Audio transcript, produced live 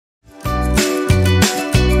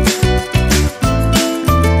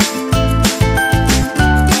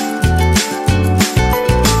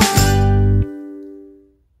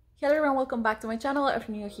welcome back to my channel. If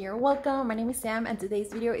you're new here, welcome. My name is Sam and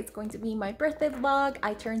today's video is going to be my birthday vlog.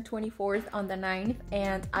 I turned 24th on the 9th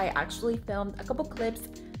and I actually filmed a couple clips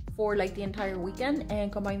for like the entire weekend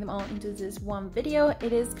and combined them all into this one video.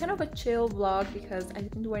 It is kind of a chill vlog because I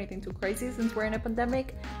didn't do anything too crazy since we're in a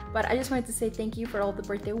pandemic, but I just wanted to say thank you for all the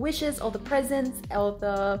birthday wishes, all the presents, all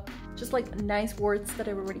the just like nice words that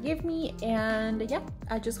everybody gave me. And yeah,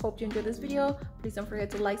 I just hope you enjoyed this video. Please don't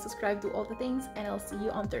forget to like, subscribe, do all the things, and I'll see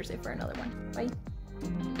you on Thursday for another one. Bye.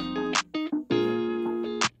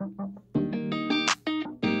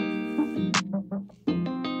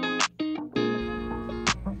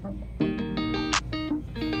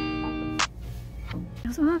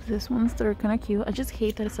 I also have these ones that are kind of cute. I just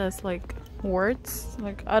hate that it says like words.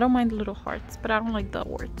 Like I don't mind the little hearts, but I don't like the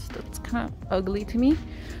words. That's kind of ugly to me.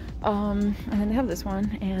 And then they have this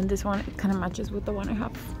one, and this one, it kind of matches with the one I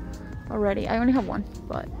have already. I only have one,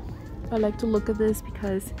 but I like to look at this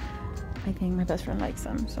because I think my best friend likes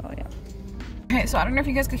them, so yeah. Okay, so I don't know if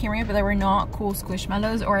you guys could hear me, but they were not cool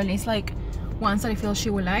squishmallows, or at least like ones that I feel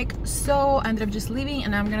she would like. So I ended up just leaving,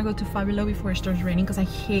 and I'm gonna go to Five Below before it starts raining because I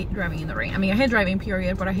hate driving in the rain. I mean, I hate driving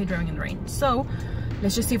period, but I hate driving in the rain. So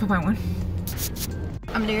let's just see if I find one.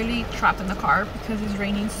 I'm literally trapped in the car because it's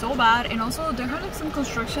raining so bad, and also there had like some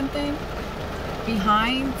construction thing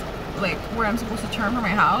behind like where I'm supposed to turn for my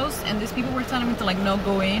house, and these people were telling me to like no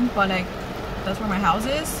go in, but like that's where my house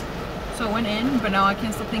is. So I went in, but now I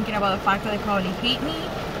can't stop thinking about the fact that they probably hate me.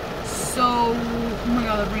 So oh my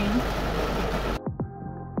god, the rain.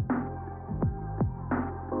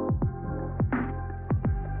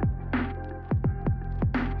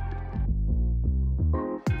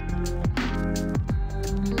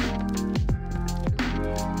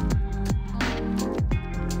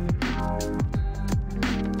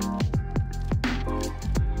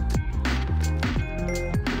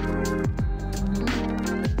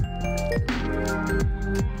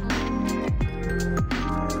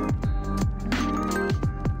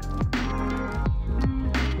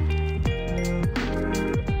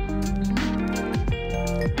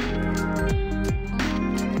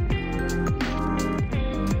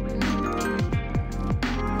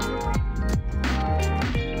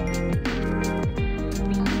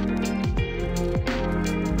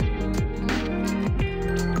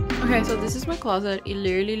 Okay, so this is my closet. It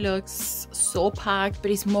literally looks so packed, but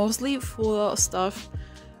it's mostly full of stuff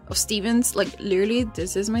of Stevens. Like literally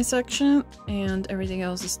this is my section and everything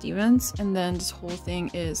else is Stevens, and then this whole thing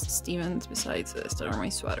is Stevens besides this that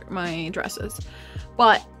are my dresses.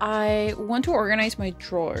 But I want to organize my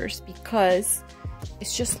drawers because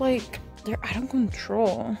it's just like they're out of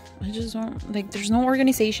control. I just don't like, there's no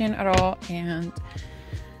organization at all, and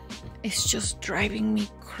it's just driving me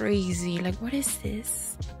crazy. Like, what is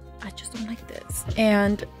this? I just don't like this.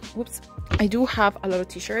 And whoops, I do have a lot of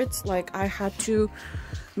t-shirts. Like I had to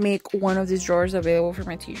make one of these drawers available for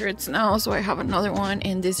my t-shirts now, so I have another one,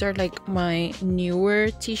 and these are like my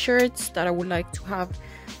newer t-shirts that I would like to have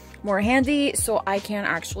more handy so I can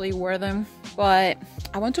actually wear them. But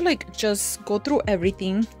I want to like just go through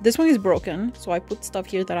everything. This one is broken, so I put stuff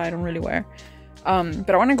here that I don't really wear,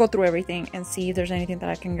 but I want to go through everything and see if there's anything that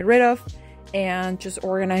I can get rid of and just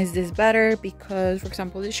organize this better. Because for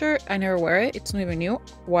example, this shirt, I never wear it, it's not even new.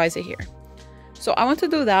 Why is it here? So I want to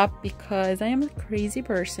do that because I am a crazy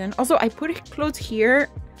person. Also, I put clothes here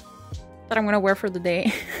that I'm gonna wear for the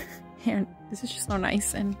day and this is just not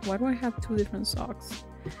nice. And why do I have two different socks?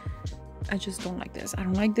 I just don't like this. I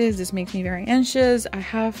don't like this. This makes me very anxious. I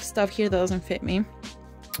have stuff here that doesn't fit me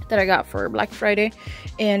that I got for Black Friday,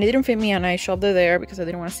 and it didn't fit me, and I shoved it there because I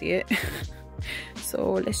didn't want to see it.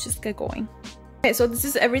 So let's just get going. Okay, so this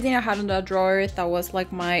is everything I had in that drawer that was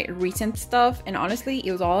like my recent stuff, and honestly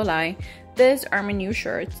it was all a lie. These are my new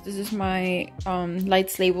shirts. This is my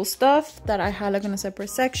lights label stuff that I had like in a separate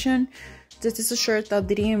section. This is a shirt that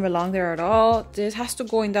didn't even belong there at all. This has to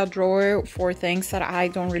go in that drawer for things that I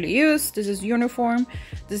don't really use. This is uniform.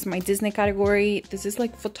 This is my Disney category. This is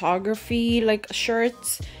like photography like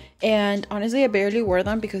shirts, and honestly I barely wear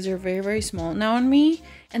them because they're very, very small now on me.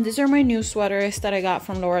 And these are my new sweaters that I got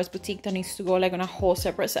from Laura's boutique that needs to go like in a whole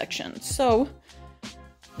separate section. So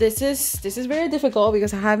this is very difficult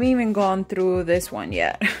because I haven't even gone through this one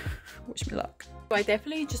yet. Wish me luck. So I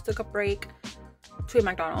definitely just took a break to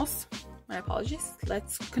McDonald's. My apologies.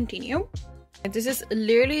 Let's continue. This is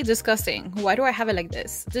literally disgusting. Why do I have it like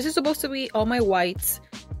this? This is supposed to be all my whites,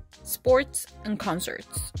 sports and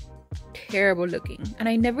concerts. Terrible looking, and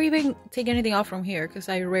I never even take anything off from here because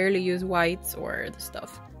I rarely use whites or the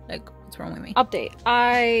stuff. Like, what's wrong with me? Update: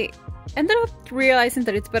 I ended up realizing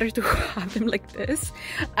that it's better to have them like this.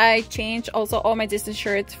 I changed also all my Disney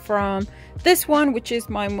shirts from this one, which is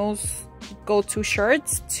my most go-to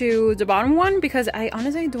shirts to the bottom one because I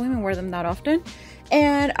honestly don't even wear them that often.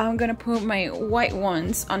 And I'm gonna put my white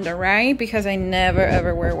ones on the right because I never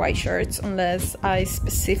ever wear white shirts unless I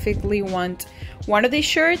specifically want one of these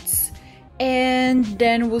shirts. And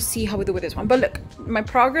then we'll see how we do with this one. But look, my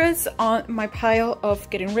progress on my pile of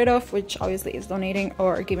getting rid of, which obviously is donating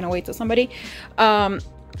or giving away to somebody, or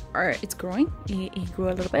it's growing. It grew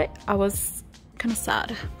a little bit. I was kind of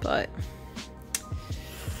sad, but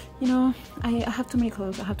you know, I have too many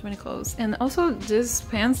clothes. I have too many clothes. And also these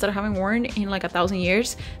pants that I haven't worn in like 1,000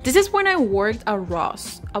 years. This is when I worked at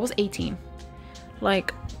Ross. I was 18.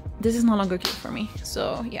 Like, this is no longer cute for me.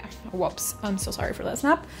 So yeah, whoops. I'm so sorry for that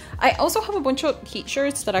snap. I also have a bunch of heat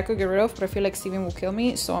shirts that I could get rid of, but I feel like Steven will kill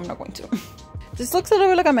me, so I'm not going to. This looks a little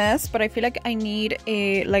bit like a mess, but I feel like I need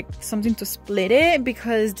a something to split it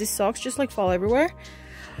because the socks just like fall everywhere.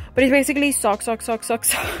 But it's basically socks,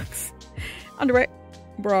 underwear,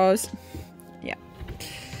 bras, yeah.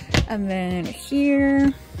 And then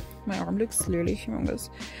here, my arm looks literally humongous.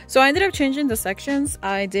 So I ended up changing the sections.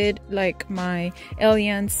 I did like my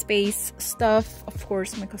alien space stuff, of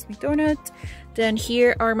course my cosmic donut. Then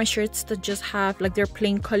here are my shirts that just have like they're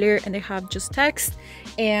plain color and they have just text.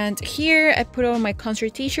 And here I put on my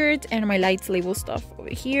concert t-shirt and my lights label stuff over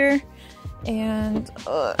here. And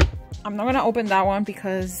I'm not gonna open that one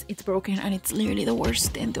because it's broken and it's literally the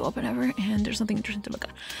worst thing to open ever, and there's something interesting to look at.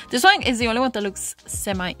 This one is the only one that looks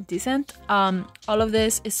semi-decent. All of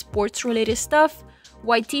this is sports related stuff.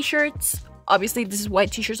 White t-shirts. Obviously this is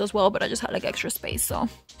white t-shirts as well, but I just had like extra space, so.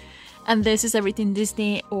 And this is everything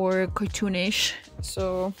Disney or cartoonish.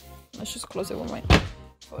 So let's just close it with my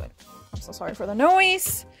foot. I'm so sorry for the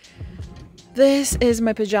noise. This is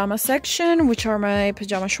my pajama section, which are my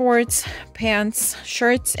pajama shorts, pants,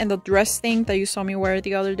 shirts, and the dress thing that you saw me wear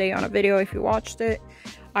the other day on a video if you watched it.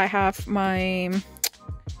 I have my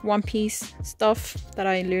one piece stuff that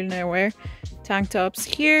I literally never wear, tank tops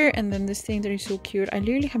here, and then this thing that is so cute. I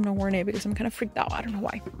literally have not worn it because I'm kind of freaked out. I don't know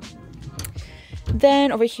why.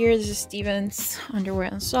 Then over here, this is Steven's underwear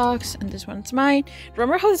and socks, and this one's mine.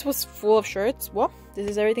 Remember how this was full of shirts? Well, this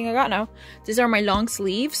is everything I got now. These are my long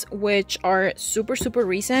sleeves, which are super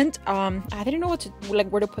recent. I didn't know what to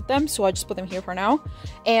where to put them, so I just put them here for now.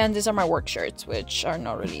 And these are my work shirts, which are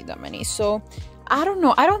not really that many. So I don't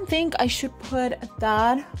know. I don't think I should put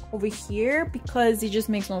that over here because it just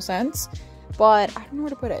makes no sense. But I don't know where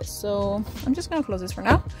to put it, so I'm just gonna close this for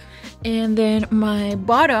now. And then my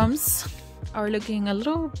bottoms are looking a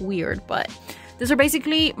little weird, but these are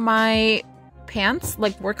basically my pants,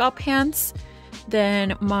 like workout pants.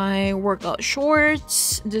 Then my workout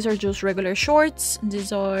shorts. These are just regular shorts.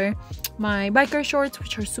 These are my biker shorts,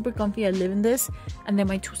 which are super comfy. I live in this. And then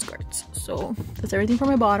my two skirts. So that's everything for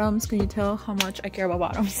my bottoms. Can you tell how much I care about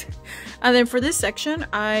bottoms? And then for this section,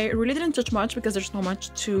 I really didn't touch much because there's not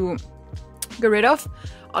much to get rid of.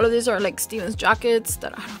 All of these are like Steven's jackets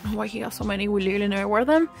that I don't know why he has so many. We literally never wear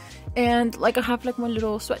them. And like I have like my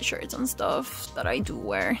little sweatshirts and stuff that I do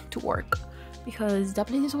wear to work because that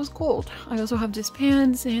place was cold. I also have these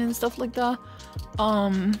pants and stuff like that.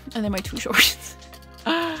 And then my two shorts.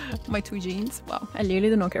 My two jeans. Wow, I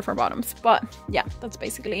literally do not care for bottoms. But yeah, that's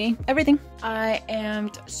basically everything. I am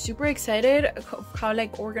super excited of how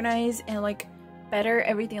like organized and like better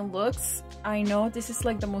everything looks. I know this is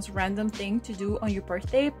like the most random thing to do on your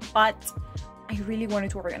birthday, but I really wanted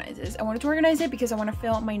to organize this. I wanted to organize it because I want to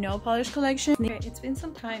film my nail polish collection. It's been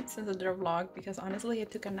some time since I did a vlog because honestly I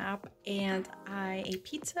took a nap and I ate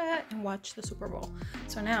pizza and watched the Super Bowl.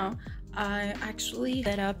 So now I actually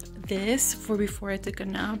set up this for before I took a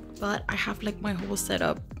nap, but I have like my whole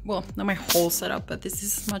setup. Well, not my whole setup, but this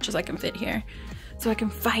is as much as I can fit here. So I can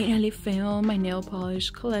finally film my nail polish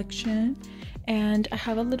collection. And I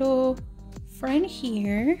have a little friend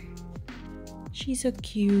here. She's a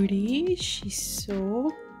cutie. She's so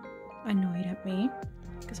annoyed at me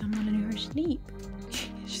because I'm not letting her sleep.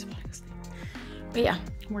 She's falling asleep. But yeah,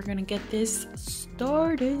 we're gonna get this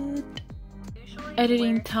started.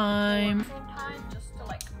 Editing time. Just to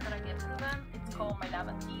like kind of get to them. It's called my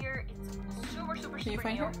lavender. It's super Can you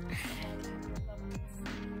find her?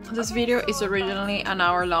 This video is originally an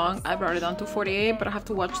hour long. I brought it down to 48, but I have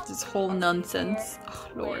to watch this whole nonsense. Oh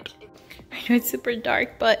Lord. I know it's super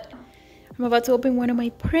dark, but I'm about to open one of my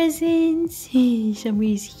presents.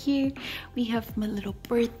 Somebody's here. We have my little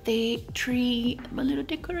birthday tree, my little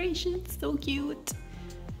decoration. So cute.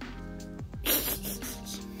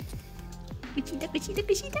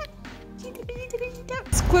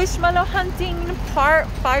 Squishmallow hunting part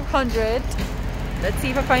 500. Let's see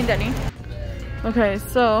if I find any. Okay,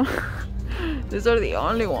 so these are the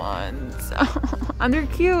only ones. And they're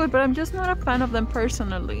cute, but I'm just not a fan of them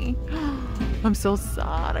personally. I'm so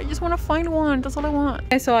sad. I just want to find one. That's all I want.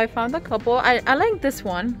 Okay, so I found a couple. I like this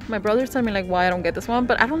one. My brother's telling me like why I don't get this one,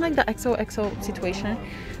 but I don't like the XOXO situation.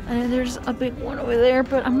 And then there's a big one over there,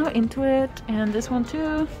 but I'm not into it. And this one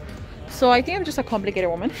too. So I think I'm just a complicated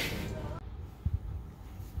woman.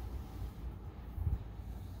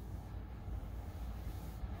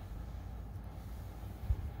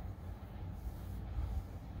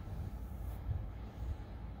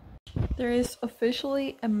 There is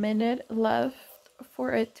officially a minute left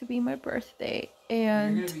for it to be my birthday,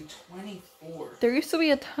 and you're gonna be 24. There used to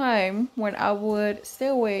be a time when I would stay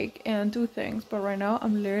awake and do things, but right now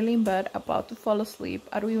I'm literally in bed about to fall asleep.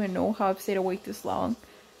 I don't even know how I've stayed awake this long,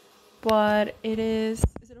 but it is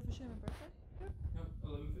it officially my birthday? Nope,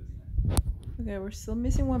 11:59. Okay, we're still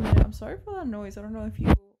missing 1 minute. I'm sorry for that noise. I don't know if you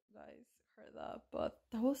guys heard that, but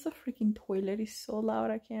that was the freaking toilet. It's so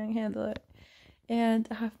loud, I can't handle it. And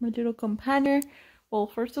I have my little companion. Well,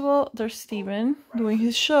 first of all, there's Steven doing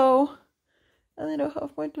his show. And then I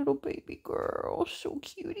have my little baby girl. So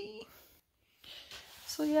cutie.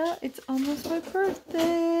 So yeah, it's almost my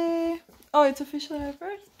birthday. Oh, it's officially my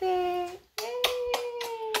birthday.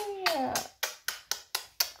 Yeah.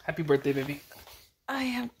 Happy birthday, baby. I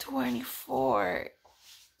am 24.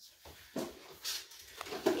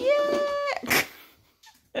 Yeah.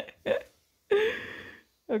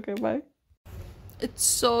 Okay, bye. It's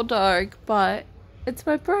so dark, but it's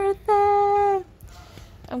my birthday.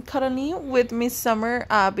 I'm cuddling with Miss Summer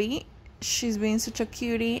Abby. She's being such a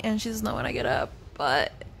cutie and she's not when I get up,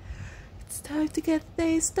 but it's time to get the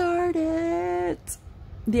day started.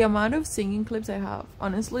 The amount of singing clips I have,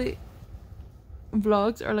 honestly,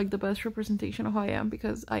 vlogs are like the best representation of how I am,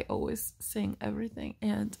 because I always sing everything.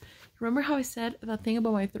 And remember how I said that thing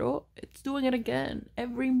about my throat? It's doing it again.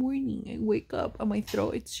 Every morning I wake up and my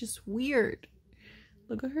throat, it's just weird.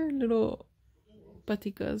 Look at her little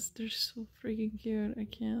paticas. They're so freaking cute. I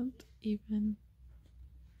can't even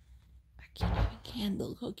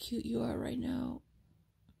handle how cute you are right now.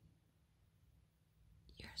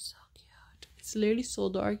 You're so cute. It's literally so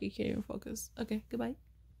dark you can't even focus. Okay, goodbye.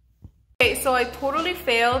 Okay, so I totally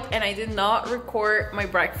failed and I did not record my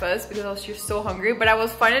breakfast because I was just so hungry, but I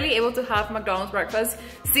was finally able to have McDonald's breakfast.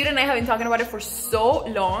 Steve and I have been talking about it for so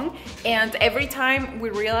long, and every time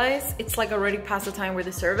we realize it's like already past the time where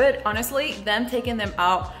they serve it. Honestly, them taking them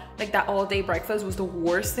out like that all day breakfast was the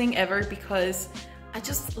worst thing ever, because I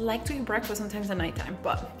just like to eat breakfast sometimes at nighttime,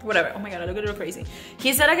 but whatever. Oh my god, I look a little crazy.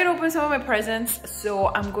 He said I could open some of my presents, so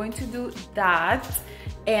I'm going to do that.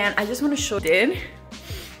 And I just want to show it.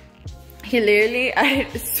 He literally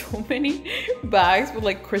added so many bags with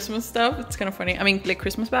like Christmas stuff. It's kind of funny. I mean, like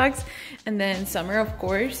Christmas bags. And then Summer, of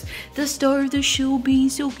course, the star of the show, being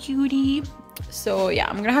so cutie. So yeah,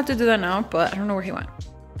 I'm gonna have to do that now, but I don't know where he went.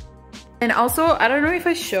 And also, I don't know if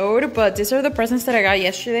I showed, but these are the presents that I got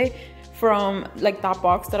yesterday from like that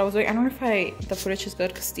box that I was doing. I don't know if the footage is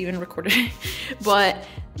good because Steven recorded it. But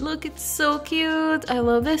look, it's so cute. I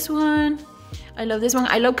love this one. I love this one.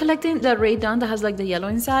 I love collecting the Ray Dunn that has like the yellow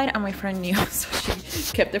inside, and my friend knew, so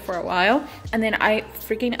she kept it for a while. And then I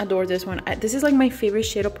freaking adore this one. This is like my favorite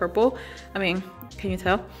shade of purple. I mean, can you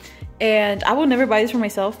tell? And I will never buy this for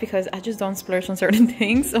myself because I just don't splurge on certain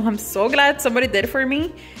things. So I'm so glad somebody did it for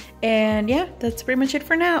me. And yeah, that's pretty much it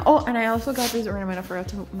for now. Oh, and I also got this ornament I forgot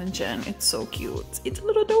to mention. It's so cute. It's a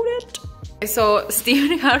little donut. So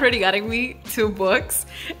Steven already got me 2 books,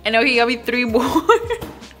 and now he got me 3 more.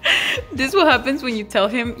 This is what happens when you tell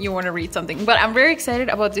him you want to read something. But I'm very excited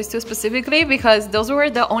about these 2 specifically because those were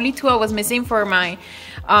the only 2 I was missing for my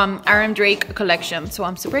RM Drake collection. So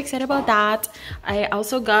I'm super excited about that. I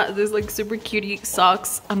also got this like super cutie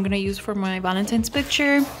socks I'm gonna use for my Valentine's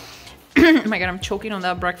picture. Oh my god, I'm choking on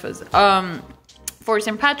that breakfast. For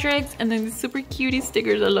St. Patrick's, and then the super cutie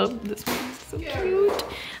stickers. I love this one. It's so cute.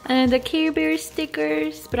 And the Care Bear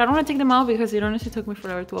stickers, but I don't want to take them out because it honestly took me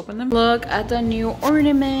forever to open them. Look at the new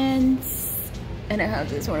ornaments, and I have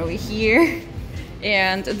this one over here,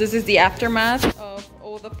 and this is the aftermath of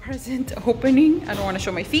all the present opening. I don't want to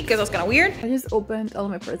show my feet because that's kind of weird. I just opened all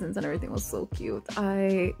of my presents and everything was so cute.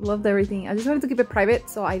 I loved everything. I just wanted to keep it private,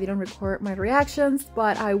 so I didn't record my reactions,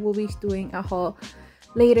 but I will be doing a haul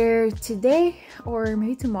later today or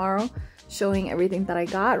maybe tomorrow, showing everything that I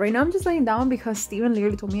got. Right now I'm just laying down because Steven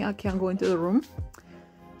literally told me I can't go into the room.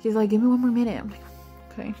 He's like, give me 1 more minute. I'm like,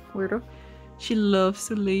 okay, weirdo. She loves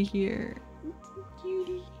to lay here. It's so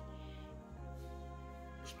cutie.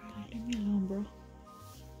 Like, leave me alone, bro.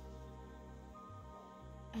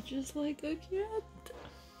 I just like a cat.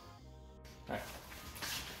 Alright.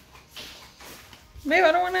 Babe,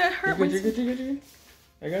 I don't want to hurt myself. You're good.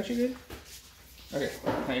 I got you good. Okay,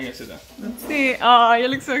 now you're gonna sit down. Let's see. Oh, you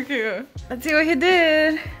look so cute. Let's see what he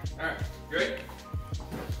did. Alright, you ready?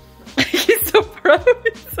 He's so proud.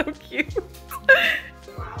 It's so cute.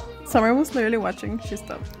 Summer was literally watching. She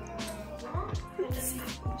stopped.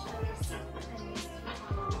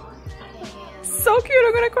 So cute.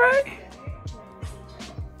 I'm gonna cry.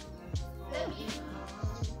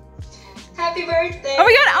 Happy birthday! Oh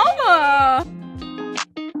my god, Alma!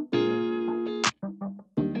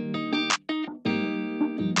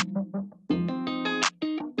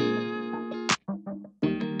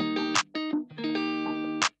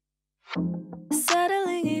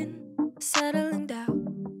 Settling in, settling down.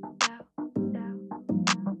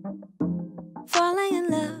 Falling in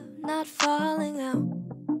love, not falling out.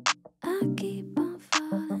 I keep on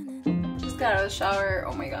falling in. Just got out of the shower.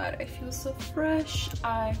 Oh my god, I feel so fresh.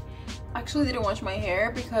 I actually didn't wash my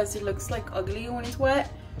hair because it looks like ugly when it's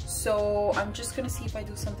wet. So I'm just gonna see if I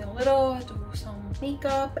do something little, do some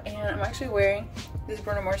makeup, and I'm actually wearing this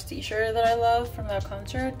Bruno Mars t-shirt that I love from that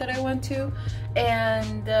concert that I went to.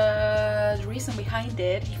 And the reason behind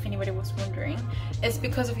it, if anybody was wondering, is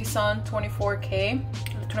because of his song 24K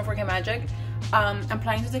Magic. I'm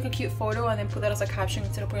planning to take a cute photo and then put that as a caption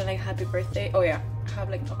instead of putting like happy birthday. Oh yeah, I have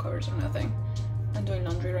like no covers or nothing. I'm doing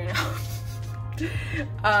laundry right now.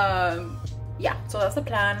 Yeah, so that's the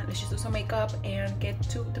plan. Let's just do some makeup and get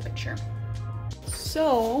to the picture.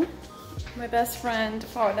 So my best friend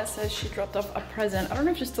Paula says she dropped off a present. I don't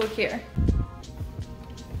know if she's still here.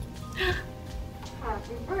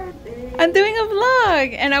 Happy birthday! I'm doing a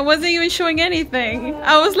vlog and I wasn't even showing anything.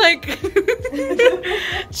 I was like,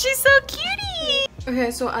 she's so cutie.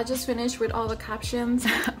 Okay, so I just finished with all the captions,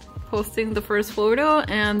 posting the first photo,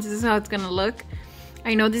 and this is how it's gonna look.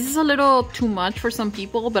 I know this is a little too much for some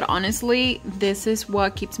people, but honestly, this is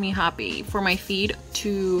what keeps me happy for my feed,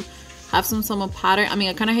 to have some summer pattern. I mean,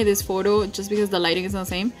 I kind of hate this photo just because the lighting is not the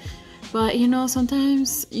same. But you know,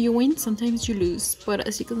 sometimes you win, sometimes you lose. But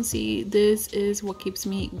as you can see, this is what keeps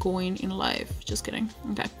me going in life. Just kidding.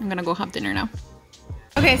 Okay, I'm gonna go have dinner now.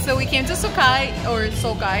 Okay, so we came to Sokai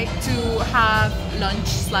to have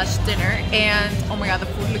lunch/dinner, and oh my god, the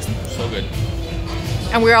food looks So good.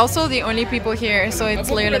 And we're also the only people here, so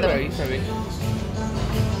it's literally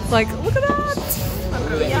like, look at that!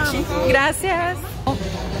 Gracias! Oh,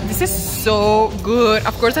 this is so good.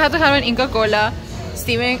 Of course, I had to have an Inca Cola.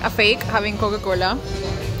 Steven, a fake, having Coca-Cola.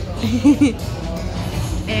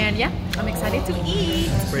 And yeah, I'm excited to eat.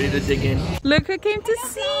 Ready to dig in. Look who came to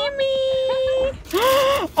see me!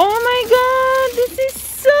 Oh my god, this is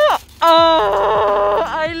so... Oh,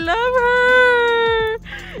 I love her!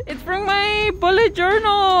 It's from my bullet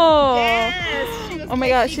journal! Yes! Oh my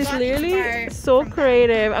god, she's literally so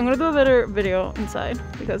creative. I'm gonna do a better video inside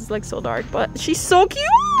because it's like so dark, but she's so cute!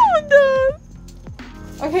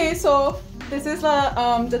 Okay, so this is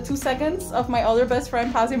the 2 seconds of my other best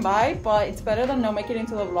friend passing by, but it's better than not making it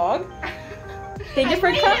into the vlog. Thank you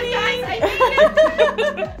for coming!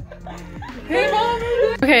 Hey, Mom!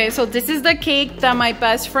 Okay, so this is the cake that my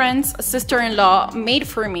best friend's sister-in-law made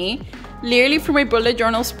for me. Literally for my bullet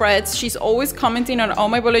journal spreads. She's always commenting on all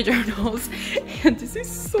my bullet journals. And this is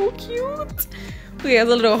so cute. We have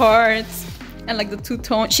the little hearts and like the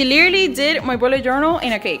two-tone. She literally did my bullet journal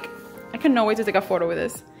in a cake. I cannot wait to take a photo with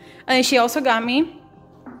this. And then she also got me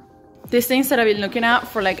these things that I've been looking at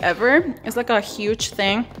for like ever. It's like a huge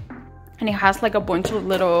thing. And it has like a bunch of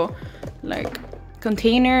little like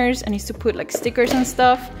containers and used to put like stickers and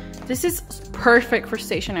stuff. This is perfect for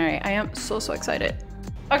stationery. I am so excited.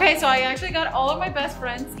 Okay, so I actually got all of my best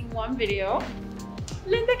friends in one video.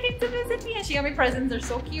 Linda came to visit me and she got me presents. They're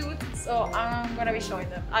so cute. So I'm gonna be showing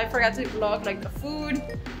them. I forgot to vlog like the food,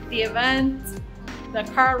 the event, the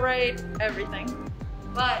car ride, everything.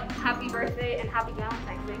 But happy birthday and happy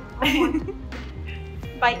Valentine's Day.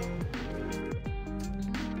 Bye.